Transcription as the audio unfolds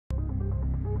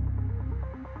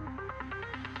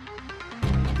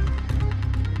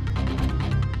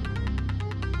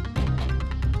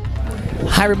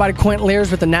Hi, everybody. Quentin Lears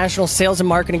with the National Sales and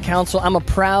Marketing Council. I'm a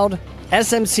proud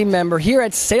SMC member here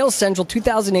at Sales Central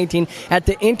 2018 at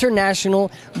the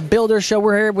International Builder Show.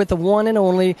 We're here with the one and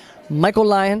only Michael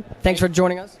Lyon. Thanks for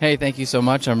joining us. Hey, thank you so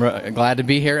much. I'm glad to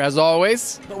be here, as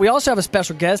always. But we also have a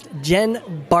special guest, Jen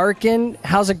Barkan.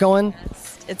 How's it going?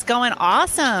 It's going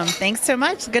awesome. Thanks so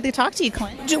much. Good to talk to you,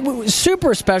 Clint.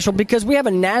 Super special because we have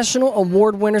a national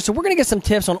award winner. So we're going to get some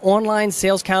tips on online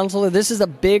sales counselor. This is a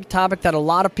big topic that a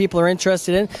lot of people are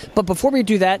interested in. But before we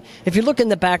do that, if you look in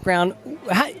the background,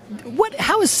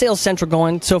 how is Sales Central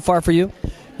going so far for you?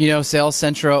 You know, Sales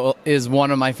Central is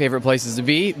one of my favorite places to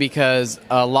be because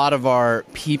a lot of our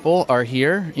people are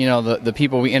here. You know, the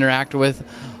people we interact with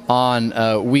on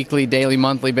a weekly, daily,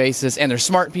 monthly basis, and they're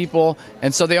smart people,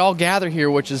 and so they all gather here,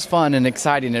 which is fun and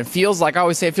exciting. And it feels like, I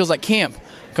always say, it feels like camp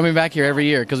coming back here every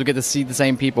year because we get to see the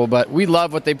same people. But we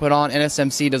love what they put on.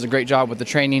 NSMC does a great job with the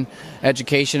training,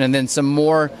 education, and then some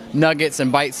more nuggets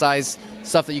and bite-sized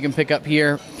stuff that you can pick up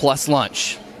here, plus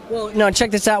lunch. Well, no,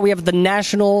 check this out. We have the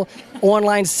National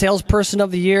Online Salesperson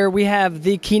of the Year. We have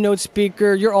the keynote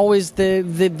speaker. You're always the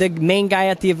main guy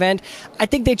at the event. I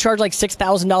think they charge like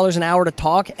 $6,000 an hour to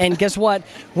talk. And guess what?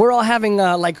 We're all having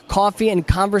like coffee and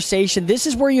conversation. This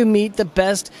is where you meet the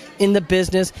best in the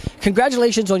business.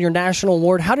 Congratulations on your national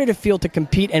award. How did it feel to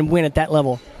compete and win at that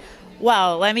level?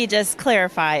 Well, let me just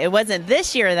clarify. It wasn't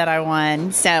this year that I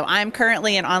won. So I'm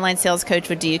currently an online sales coach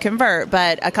with Do You Convert?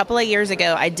 But a couple of years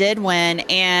ago, I did win.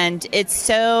 And it's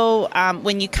so,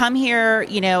 when you come here,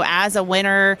 you know, as a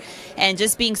winner and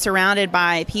just being surrounded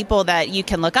by people that you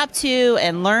can look up to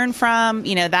and learn from,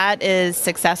 you know, that is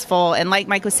successful. And like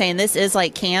Mike was saying, this is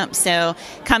like camp. So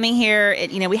coming here,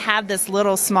 you know, we have this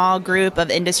little small group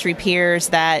of industry peers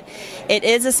that it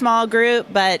is a small group,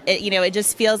 but it, you know, it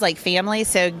just feels like family.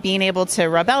 So being able to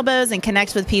rub elbows and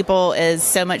connect with people is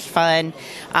so much fun.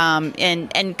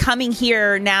 And coming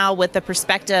here now with the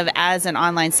perspective as an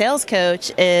online sales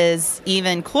coach is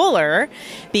even cooler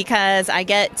because I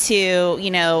get to,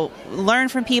 you know, learn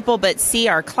from people, but see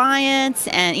our clients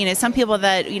and, you know, some people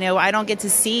that, you know, I don't get to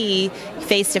see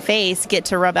face to face, get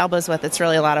to rub elbows with. It's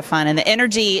really a lot of fun. And the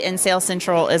energy in Sales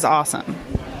Central is awesome.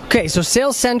 Okay, so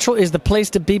Sales Central is the place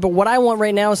to be, but what I want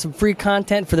right now is some free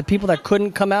content for the people that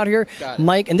couldn't come out here,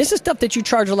 Mike, and this is stuff that you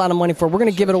charge a lot of money for. We're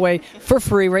going to give it away for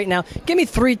free right now. Give me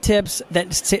 3 tips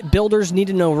that builders need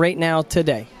to know right now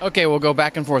today. Okay, we'll go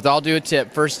back and forth. I'll do a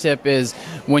tip. First tip is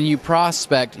when you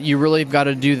prospect, you really got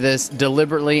to do this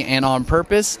deliberately and on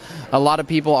purpose. A lot of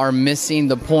people are missing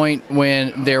the point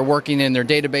when they're working in their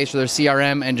database or their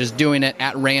CRM and just doing it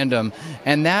at random,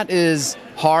 and that is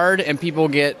hard, and people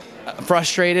get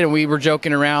frustrated, and we were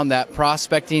joking around that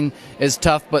prospecting is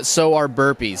tough, but so are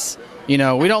burpees. You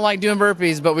know, we don't like doing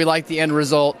burpees, but we like the end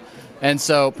result. And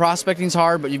so prospecting's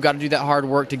hard, but you've got to do that hard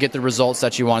work to get the results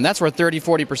that you want. And that's where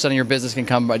 30-40% of your business can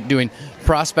come by doing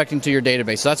prospecting to your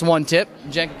database. So that's one tip.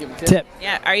 Jen, give a tip.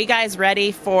 Yeah, are you guys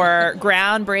ready for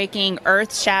groundbreaking,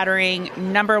 earth-shattering,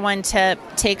 #1 tip,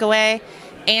 takeaway?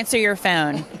 Answer your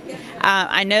phone.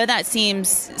 I know that seems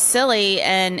silly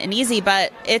and easy,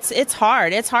 but it's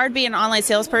hard. It's hard being an online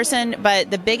salesperson,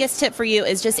 but the biggest tip for you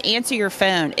is just answer your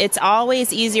phone. It's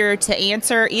always easier to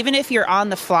answer, even if you're on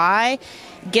the fly.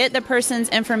 Get the person's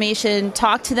information,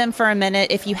 talk to them for a minute.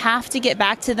 If you have to get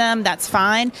back to them, that's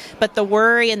fine. But the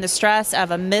worry and the stress of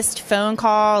a missed phone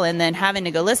call and then having to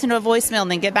go listen to a voicemail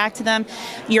and then get back to them,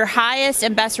 your highest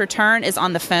and best return is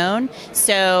on the phone.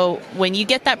 So when you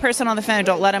get that person on the phone,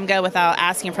 don't let them go without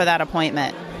asking for that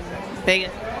appointment.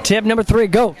 Tip number 3,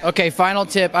 go. Okay, final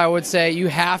tip, I would say you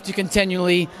have to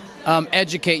continually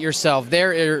educate yourself.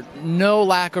 There are no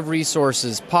lack of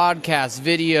resources, podcasts,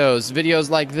 videos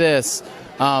like this,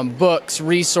 books,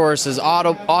 resources,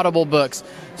 audible books,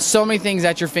 so many things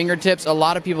at your fingertips. A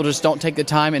lot of people just don't take the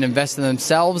time and invest in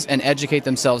themselves and educate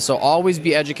themselves. So always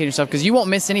be educating yourself because you won't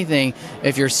miss anything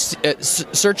if you're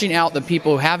searching out the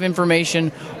people who have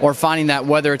information or finding that,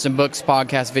 whether it's in books,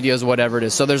 podcasts, videos, whatever it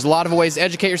is. So there's a lot of ways to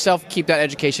educate yourself. Keep that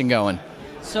education going.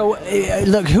 So,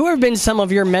 look, who have been some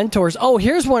of your mentors? Oh,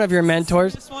 here's one of your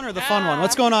mentors. This one or the fun one?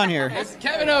 What's going on here? It's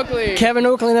Kevin Oakley. Kevin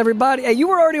Oakley and everybody. Hey, you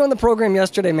were already on the program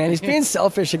yesterday, man. He's being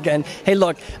selfish again. Hey,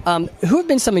 look, who have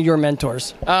been some of your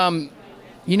mentors?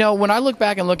 You know, when I look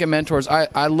back and look at mentors,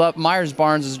 I love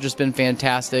Myers-Barnes has just been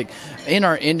fantastic. In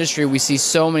our industry, we see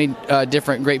so many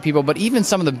different great people, but even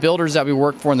some of the builders that we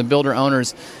work for and the builder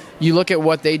owners, you look at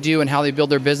what they do and how they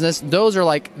build their business, those are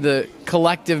like the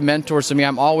collective mentors to me.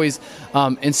 I'm always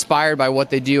inspired by what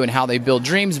they do and how they build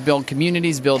dreams, build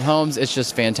communities, build homes. It's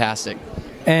just fantastic.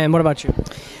 And what about you?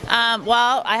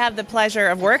 Well, I have the pleasure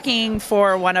of working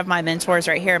for one of my mentors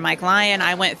right here, Mike Lyon.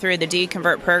 I went through the Do You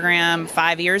Convert program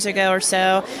 5 years ago or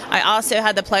so. I also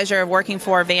had the pleasure of working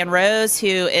for Van Rose, who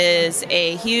is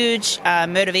a huge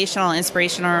motivational,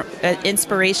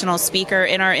 inspirational speaker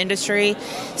in our industry.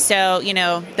 So,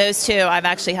 those two I've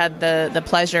actually had the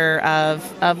pleasure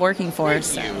of working for.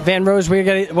 So. Van Rose, we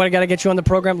got to get you on the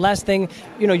program. Last thing,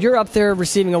 you're up there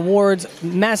receiving awards,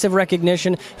 massive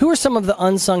recognition. Who are some of the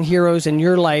unsung heroes in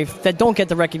your life that don't get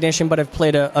the recognition but have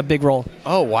played a big role?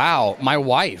 Oh, wow. My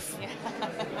wife.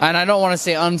 And I don't want to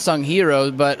say unsung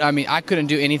heroes, but I mean, I couldn't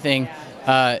do anything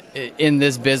in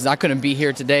this business. I couldn't be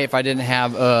here today if I didn't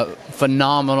have a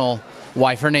phenomenal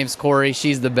wife. Her name's Corey.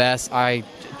 She's the best. I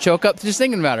choke up just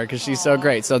thinking about her because she's so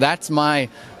great. So that's my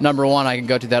number one. I can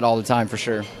go to that all the time for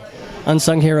sure.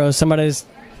 Unsung heroes, somebody who's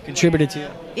contributed to you.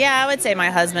 Yeah, I would say my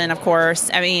husband, of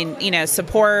course. I mean,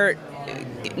 support,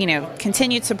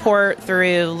 continued support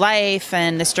through life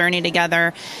and this journey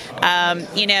together.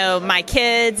 My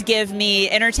kids give me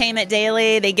entertainment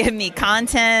daily. They give me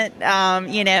content.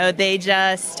 They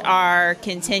just are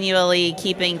continually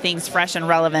keeping things fresh and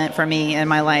relevant for me in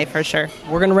my life, for sure.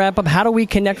 We're going to wrap up. How do we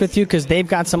connect with you? Because they've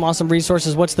got some awesome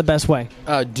resources. What's the best way?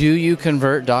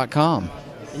 DoYouConvert.com.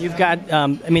 You've got,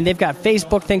 they've got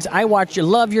Facebook things. I watch you.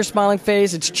 Love your smiling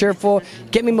face. It's cheerful.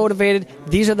 Get me motivated.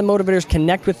 These are the motivators.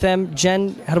 Connect with them.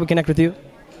 Jen, how do we connect with you?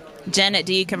 Jen at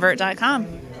doyouconvert.com.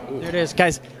 There it is.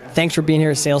 Guys, thanks for being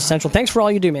here at Sales Central. Thanks for all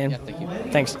you do, man. Yeah, thank you.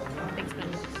 Thanks.